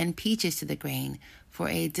 honey, and peaches to the grain for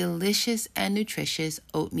a delicious and nutritious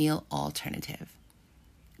oatmeal alternative.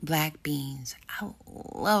 Black beans. I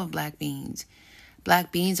love black beans.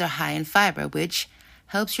 Black beans are high in fiber, which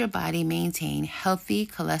helps your body maintain healthy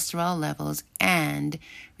cholesterol levels and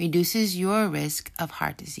reduces your risk of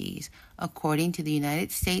heart disease, according to the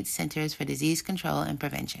United States Centers for Disease Control and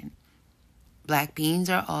Prevention. Black beans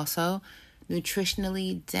are also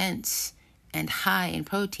nutritionally dense and high in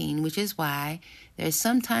protein, which is why they're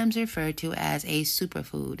sometimes referred to as a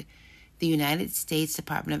superfood. The United States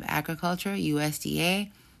Department of Agriculture,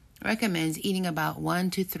 USDA, recommends eating about 1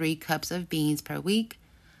 to 3 cups of beans per week,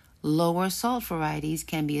 Lower salt varieties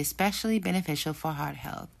can be especially beneficial for heart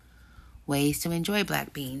health. Ways to enjoy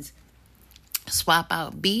black beans. Swap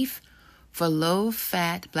out beef for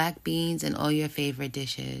low-fat black beans in all your favorite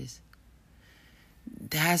dishes.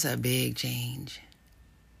 That's a big change.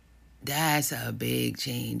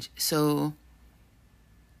 So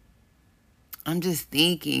I'm just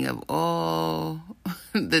thinking of all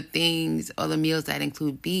the things, all the meals that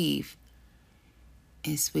include beef,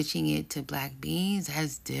 and switching it to black beans.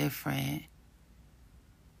 That's different.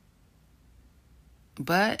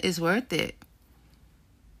 But it's worth it.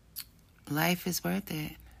 Life is worth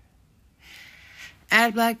it.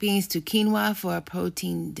 Add black beans to quinoa for a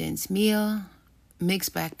protein-dense meal. Mix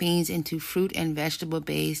black beans into fruit and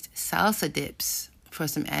vegetable-based salsa dips for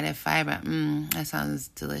some added fiber. That sounds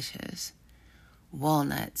delicious.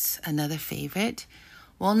 Walnuts, another favorite.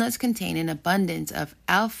 Walnuts contain an abundance of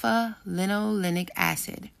alpha-linolenic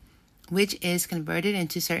acid, which is converted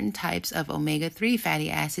into certain types of omega-3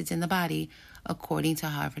 fatty acids in the body, according to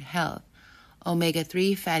Harvard Health.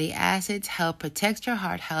 Omega-3 fatty acids help protect your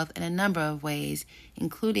heart health in a number of ways,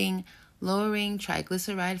 including lowering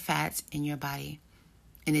triglyceride fats in your body.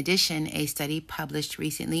 In addition, a study published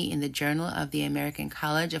recently in the Journal of the American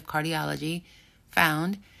College of Cardiology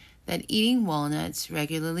found that eating walnuts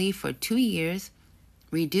regularly for 2 years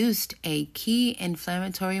reduced a key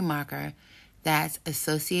inflammatory marker that's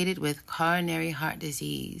associated with coronary heart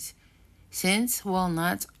disease. Since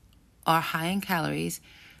walnuts are high in calories,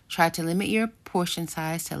 try to limit your portion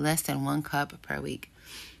size to less than 1 cup per week.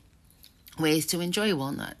 Ways to enjoy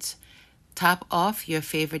walnuts. Top off your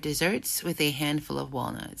favorite desserts with a handful of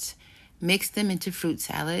walnuts. Mix them into fruit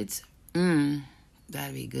salads.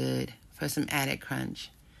 That'd be good for some added crunch.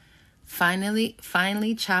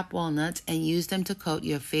 Finally chop walnuts and use them to coat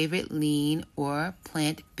your favorite lean or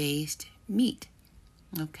plant-based meat.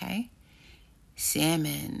 Okay?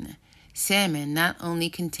 Salmon. Salmon not only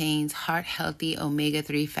contains heart-healthy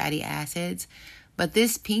omega-3 fatty acids, but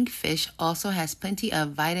this pink fish also has plenty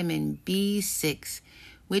of vitamin B6,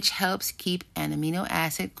 which helps keep an amino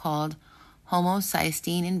acid called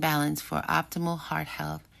homocysteine in balance for optimal heart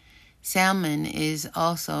health. Salmon is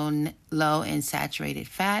also low in saturated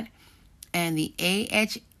fat, and the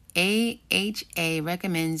AHA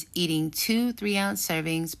recommends eating 2 3-ounce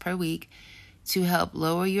servings per week to help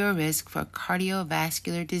lower your risk for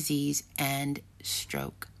cardiovascular disease and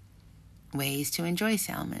stroke. Ways to enjoy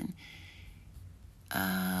salmon.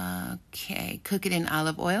 Okay, cook it in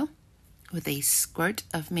olive oil with a squirt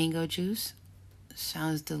of mango juice.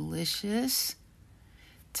 Sounds delicious.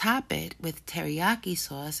 Top it with teriyaki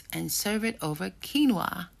sauce and serve it over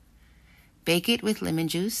quinoa. Bake it with lemon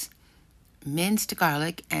juice, minced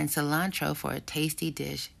garlic, and cilantro for a tasty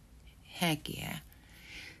dish. Heck yeah.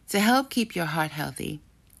 To help keep your heart healthy,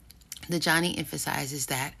 the Johnny emphasizes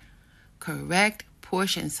that correct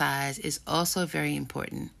portion size is also very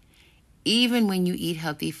important. Even when you eat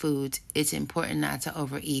healthy foods, it's important not to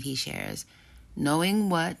overeat, he shares. Knowing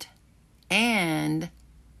what and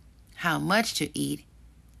how much to eat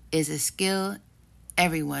is a skill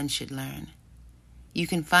everyone should learn. You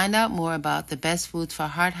can find out more about the best foods for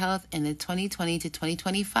heart health in the 2020 to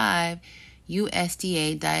 2025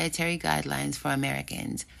 USDA Dietary Guidelines for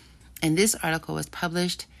Americans. And this article was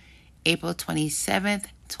published April 27th,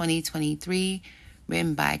 2023,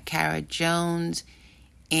 written by Kara Jones.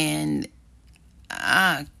 And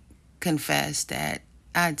I confess that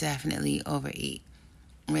I definitely overeat.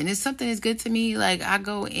 When it's something that's good to me, like I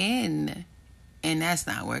go in, and that's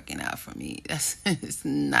not working out for me. It's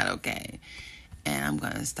not okay. And I'm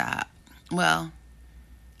going to stop. Well,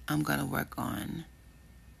 I'm going to work on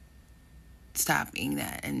stopping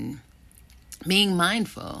that and being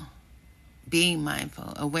mindful. Being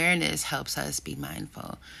mindful. Awareness helps us be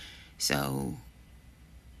mindful. So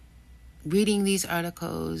reading these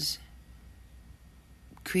articles,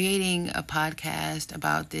 creating a podcast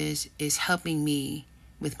about this is helping me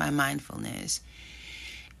with my mindfulness.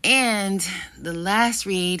 And the last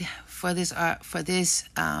read for this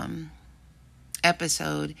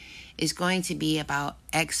episode is going to be about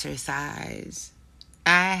exercise.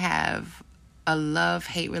 I have a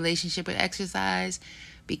love-hate relationship with exercise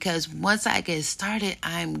because once I get started,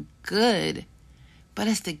 I'm good. But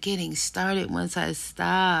it's the getting started once I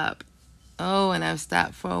stop. Oh, and I've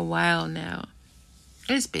stopped for a while now.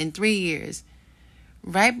 It's been 3 years.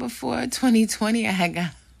 Right before 2020, I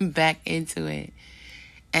got back into it.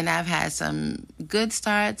 And I've had some good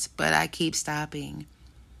starts, but I keep stopping.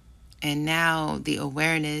 And now the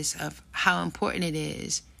awareness of how important it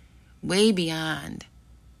is, way beyond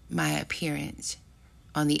my appearance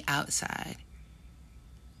on the outside,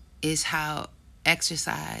 is how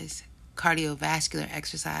exercise Cardiovascular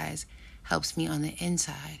exercise helps me on the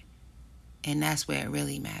inside, and that's where it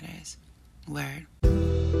really matters. Word.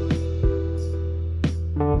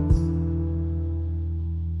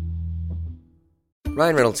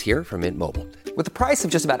 Ryan Reynolds here from Mint Mobile. With the price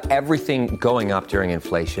of just about everything going up during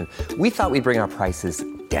inflation, we thought we'd bring our prices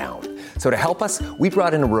down. So to help us, we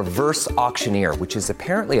brought in a reverse auctioneer, which is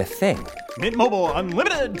apparently a thing. Mint Mobile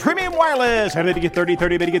Unlimited Premium Wireless. How to get 30,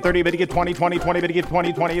 30, bit to get 30, bit to get 20, 20, 20, bit to get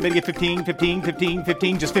 20, 20, bit to get 15, 15, 15,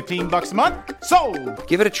 15, just $15 a month? Sold!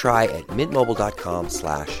 Give it a try at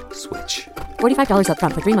mintmobile.com/switch. $45 up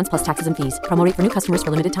front for 3 months plus taxes and fees. Promo rate for new customers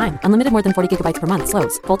for limited time. Unlimited more than 40 gigabytes per month.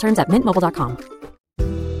 Slows full terms at mintmobile.com.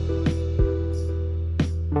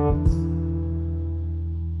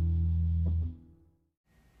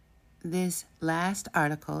 This last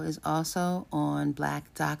article is also on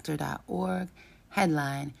blackdoctor.org.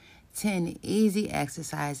 Headline, 10 easy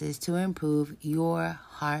exercises to improve your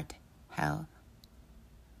heart health.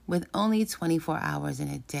 With only 24 hours in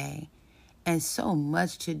a day and so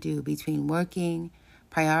much to do between working,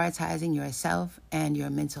 prioritizing yourself and your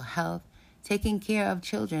mental health, taking care of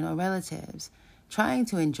children or relatives, trying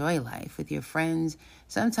to enjoy life with your friends,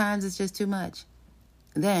 sometimes it's just too much.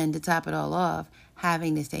 Then, to top it all off,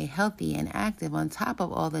 having to stay healthy and active on top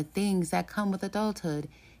of all the things that come with adulthood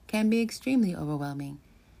can be extremely overwhelming.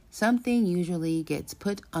 Something usually gets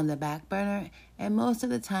put on the back burner, and most of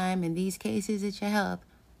the time in these cases it's your health.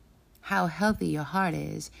 How healthy your heart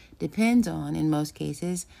is depends on, in most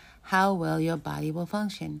cases, how well your body will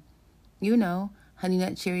function. You know, Honey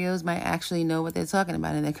Nut Cheerios might actually know what they're talking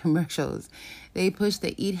about in their commercials. They push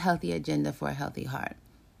the eat healthy agenda for a healthy heart.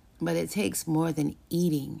 But it takes more than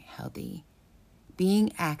eating healthy.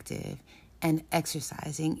 Being active and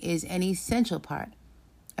exercising is an essential part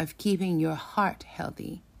of keeping your heart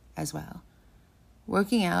healthy as well.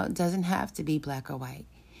 Working out doesn't have to be black or white.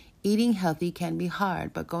 Eating healthy can be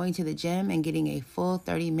hard, but going to the gym and getting a full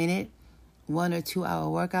 30-minute, 1 or 2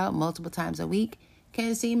 hour workout multiple times a week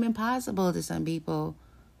can seem impossible to some people.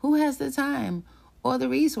 Who has the time or the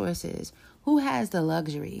resources? Who has the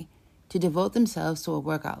luxury to devote themselves to a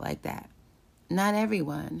workout like that? Not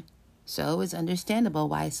everyone. So it's understandable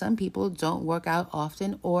why some people don't work out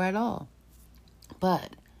often or at all.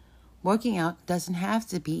 But working out doesn't have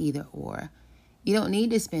to be either or. You don't need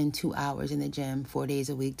to spend 2 hours in the gym 4 days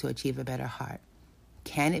a week to achieve a better heart.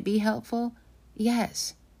 Can it be helpful?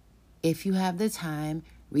 Yes. If you have the time,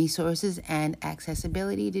 resources, and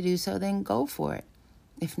accessibility to do so, then go for it.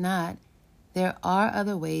 If not, there are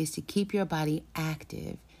other ways to keep your body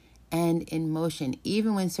active and in motion,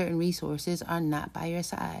 even when certain resources are not by your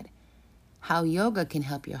side. How yoga can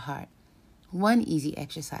help your heart. One easy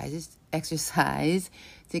exercise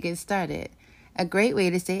to get started. A great way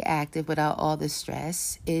to stay active without all the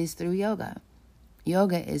stress is through yoga.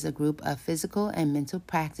 Yoga is a group of physical and mental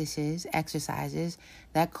exercises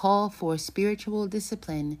that call for spiritual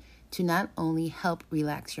discipline to not only help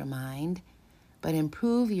relax your mind, but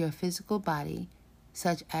improve your physical body,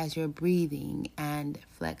 such as your breathing and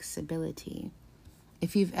flexibility.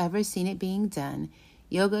 If you've ever seen it being done,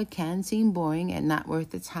 yoga can seem boring and not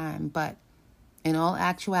worth the time, but in all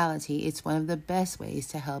actuality, it's one of the best ways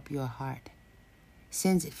to help your heart,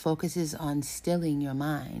 since it focuses on stilling your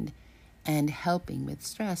mind and helping with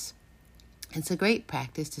stress. It's a great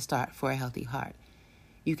practice to start for a healthy heart.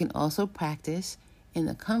 You can also practice in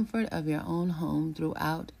the comfort of your own home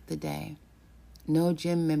throughout the day. No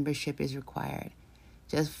gym membership is required.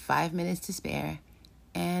 Just 5 minutes to spare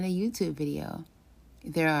and a YouTube video.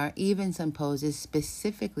 There are even some poses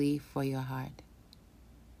specifically for your heart.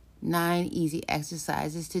 9 easy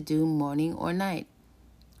exercises to do morning or night.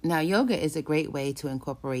 Now, yoga is a great way to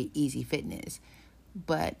incorporate easy fitness,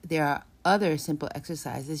 but there are other simple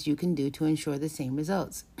exercises you can do to ensure the same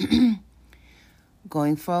results.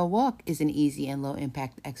 Going for a walk is an easy and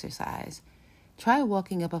low-impact exercise. Try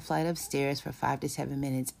walking up a flight of stairs for 5 to 7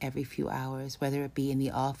 minutes every few hours, whether it be in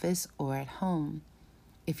the office or at home.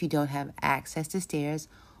 If you don't have access to stairs,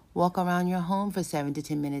 walk around your home for 7 to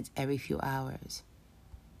 10 minutes every few hours.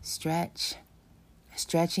 Stretch.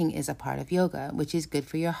 Stretching is a part of yoga, which is good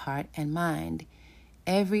for your heart and mind.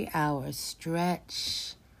 Every hour,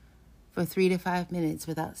 stretch for 3 to 5 minutes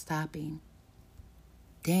without stopping.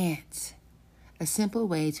 Dance. A simple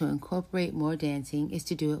way to incorporate more dancing is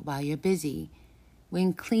to do it while you're busy.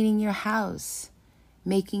 When cleaning your house,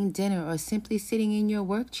 making dinner, or simply sitting in your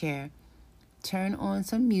work chair, turn on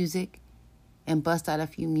some music and bust out a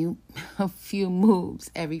few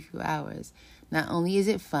moves every few hours. Not only is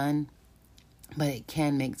it fun, but it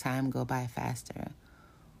can make time go by faster.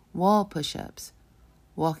 Wall push-ups.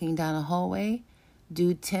 Walking down a hallway,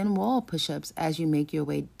 Do 10 wall push-ups as you make your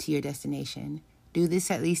way to your destination. Do this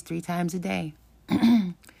at least 3 times a day.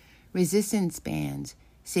 Resistance bands.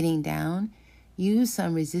 Sitting down, use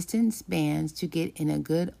some resistance bands to get in a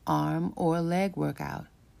good arm or leg workout.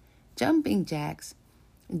 Jumping jacks.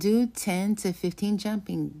 Do 10 to 15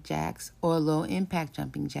 jumping jacks or low-impact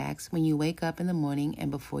jumping jacks when you wake up in the morning and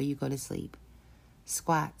before you go to sleep.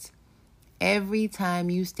 Squats. Every time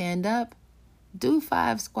you stand up, do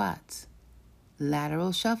 5 squats.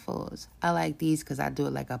 Lateral shuffles. I like these because I do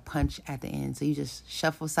it like a punch at the end. So you just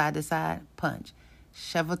shuffle side to side, punch.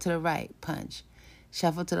 Shuffle to the right, punch.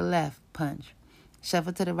 Shuffle to the left, punch.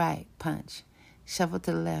 Shuffle to the right, punch. Shuffle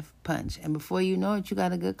to the left, punch. And before you know it, you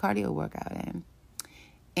got a good cardio workout in.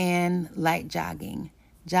 And light jogging.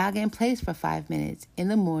 Jog in place for 5 minutes in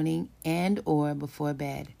the morning and or before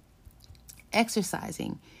bed.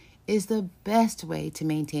 Exercising is the best way to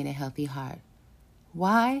maintain a healthy heart.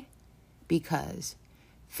 Why? Because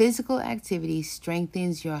physical activity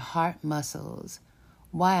strengthens your heart muscles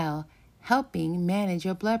while helping manage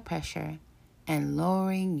your blood pressure and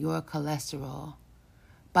lowering your cholesterol.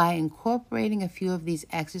 By incorporating a few of these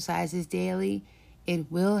exercises daily, it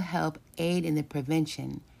will help aid in the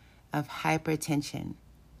prevention of hypertension,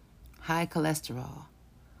 high cholesterol,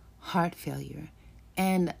 heart failure,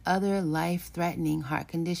 and other life-threatening heart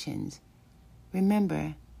conditions.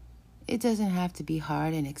 Remember, it doesn't have to be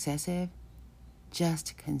hard and excessive,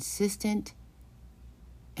 just consistent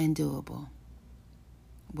and doable.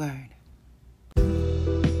 Word.